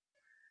 14.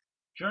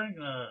 During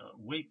the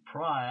week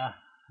prior,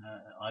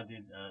 I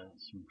did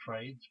some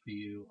trades for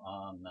you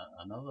on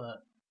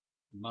another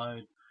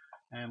mode,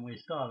 and we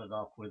started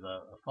off with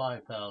a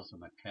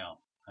 5,000 account,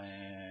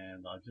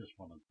 and I just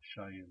wanted to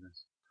show you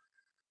this.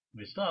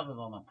 We started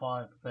on a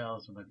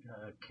 5,000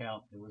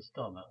 account. It was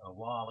done a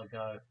while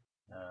ago.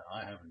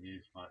 I haven't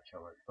used much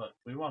of it, but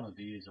we wanted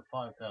to use a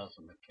 5,000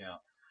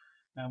 account,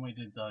 and we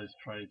did those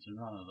trades and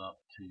run it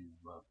up to,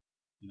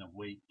 in a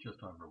week,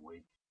 just over a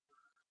week,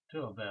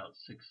 to about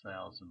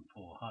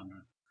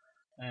 6,400.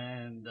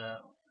 And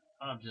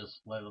I've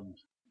just let them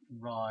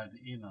ride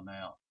in and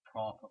out,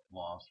 profit,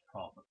 loss,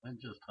 profit,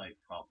 and just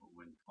take profit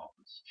when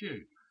profits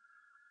due.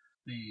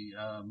 The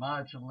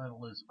margin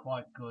level is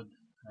quite good,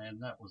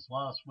 and that was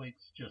last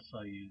week's, just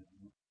so you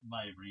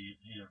may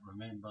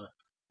remember.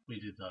 We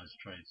did those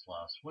trades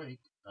last week.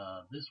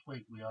 This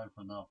week we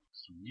open up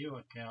some new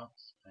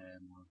accounts,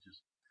 and we'll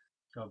just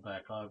go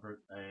back over it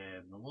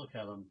and look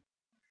at them.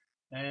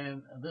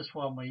 And this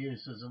one we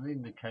use as an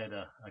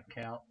indicator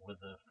account with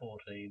the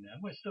 14,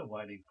 and we're still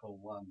waiting for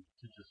one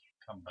to just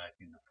come back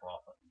into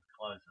profit and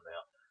close it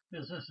out,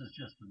 because this is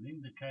just an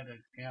indicator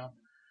account.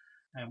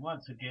 And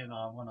once again,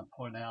 I want to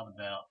point out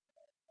about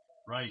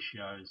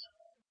ratios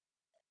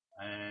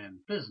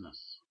and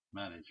business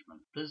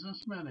management.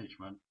 Business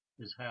management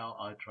is how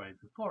I trade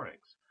the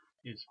Forex.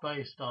 It's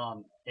based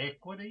on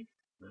equity.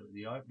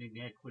 The opening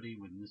equity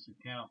when this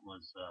account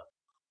was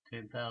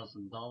 $10,000,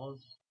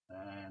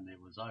 and it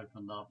was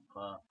opened up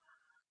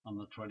on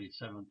the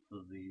 27th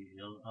of the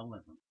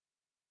 11th.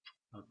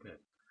 Okay.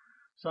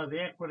 So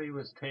the equity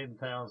was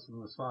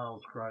 10,000. The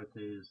sales growth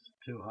is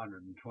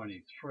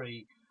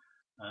 $223.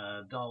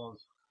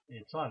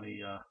 It's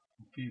only a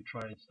few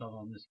trades done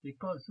on this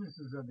because this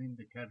is an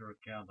indicator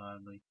account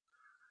only,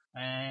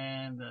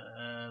 and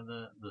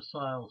the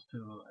sales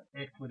to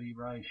equity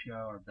ratio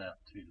are about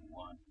 2 to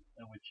 1,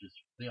 which is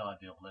the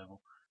ideal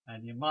level,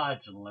 and your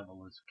margin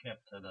level is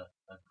kept at a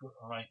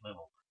great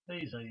level.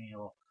 These are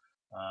your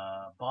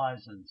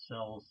buys and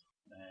sells,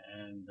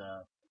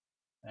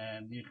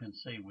 and you can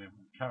see we've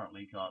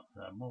currently got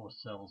more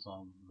sells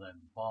on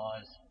than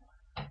buys.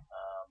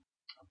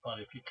 But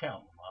if you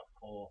count them up,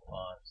 4,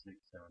 5,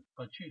 6, 7.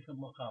 But you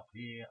can look up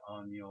here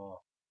on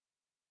your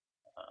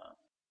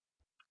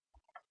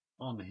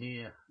on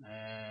here,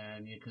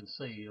 and you can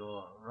see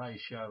your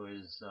ratio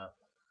is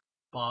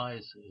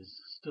buys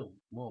is still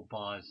more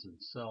buys than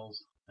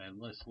sells. And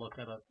let's look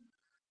at it.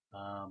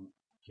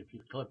 If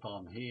you click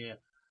on here,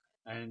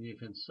 and you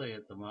can see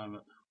at the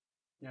moment,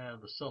 yeah,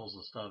 the sells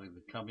are starting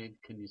to come in.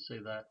 Can you see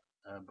that?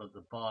 But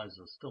the buys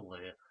are still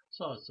there,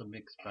 so it's a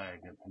mixed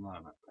bag at the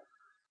moment.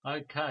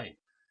 Okay,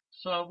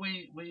 so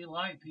we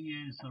like to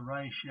use the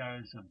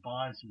ratios of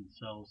buys and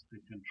sells to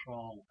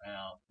control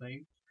our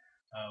thing.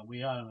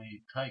 We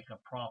only take a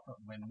profit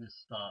when this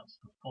starts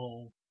to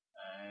fall,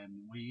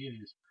 and we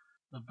use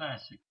the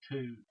basic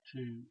two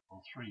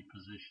or three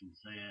positions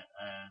there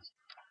as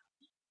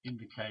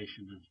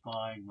indication is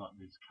buying what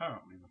is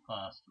currently the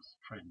fastest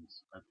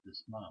trends at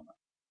this moment.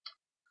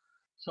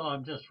 So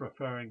I'm just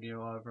referring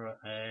you over,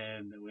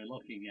 and we're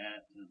looking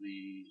at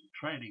the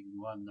trading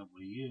one that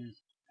we use,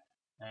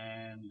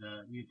 and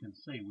you can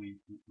see we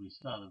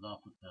started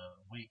off at the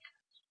week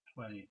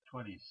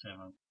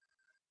 27th,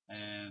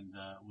 and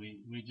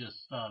we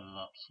just started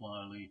up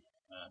slowly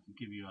to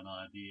give you an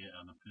idea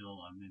and a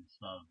feel, and then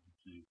started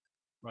to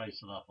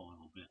race it up a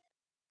little bit.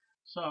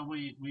 So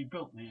we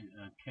built the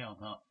account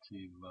up to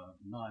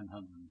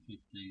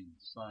 915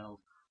 sales.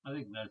 I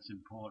think that's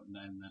important,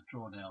 and the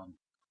drawdown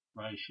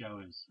ratio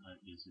is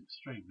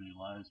extremely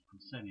low. As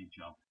percentage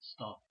of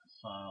stock to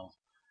sales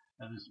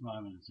at this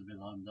moment it's a bit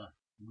under.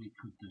 We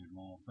could do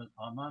more, but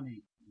I'm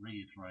only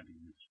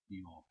reiterating this for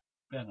your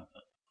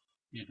benefit.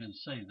 You can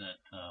see that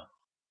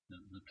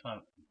the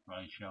total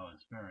ratio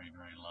is very,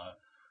 very low.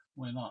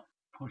 We're not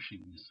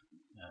pushing this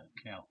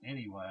account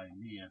anywhere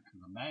near to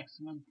the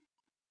maximum.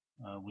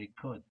 We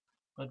could,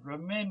 but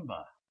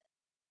remember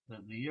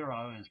that the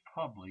euro is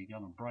probably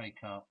going to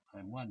break up,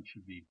 and one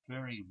should be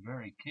very,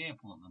 very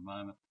careful at the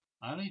moment.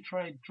 Only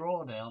trade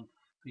drawdown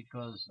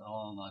because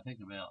on, I think,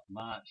 about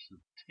March the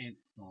 10th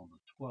or the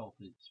 12th,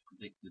 it's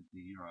predicted the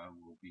euro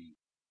will be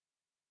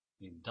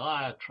in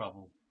dire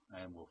trouble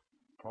and will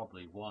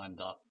probably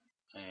wind up.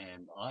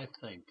 And I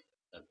think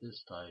at this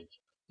stage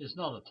is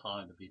not a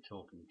time to be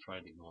talking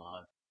trading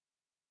live.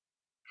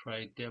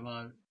 Trade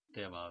demo,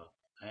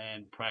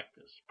 and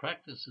practice.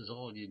 Practice is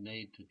all you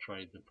need to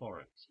trade the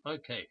forex.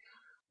 Okay,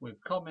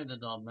 we've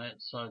commented on that.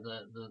 So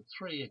the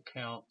three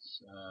accounts,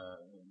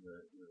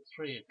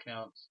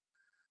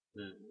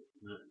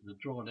 the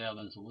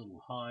drawdown is a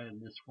little high in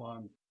this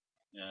one,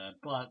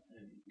 but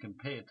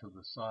compared to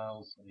the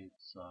sales,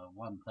 it's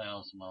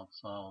 1,000 odd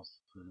sales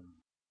to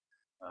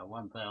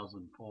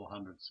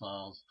 1,400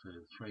 sales to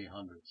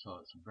 300. So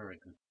it's a very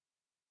good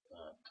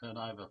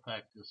turnover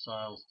factor,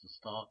 sales to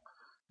stock.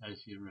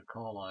 As you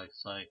recall, I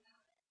say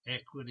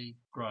equity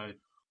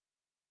growth,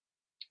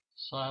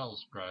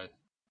 sales growth,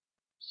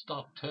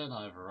 stock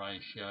turnover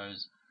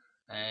ratios,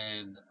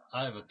 and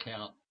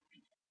overcount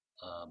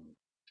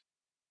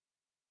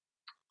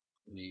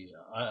the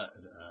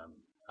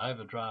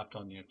overdraft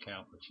on your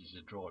account, which is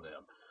a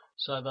drawdown.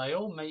 So they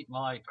all meet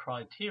my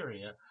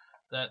criteria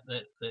that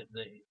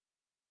the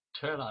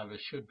turnover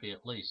should be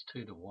at least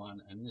 2 to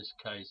 1. In this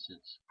case,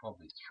 it's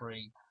probably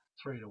 3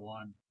 to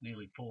 1,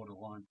 nearly 4 to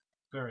 1.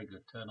 Very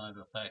good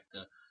turnover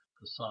factor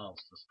for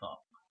sales to stock.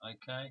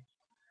 Okay,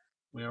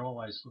 we're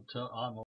always I'm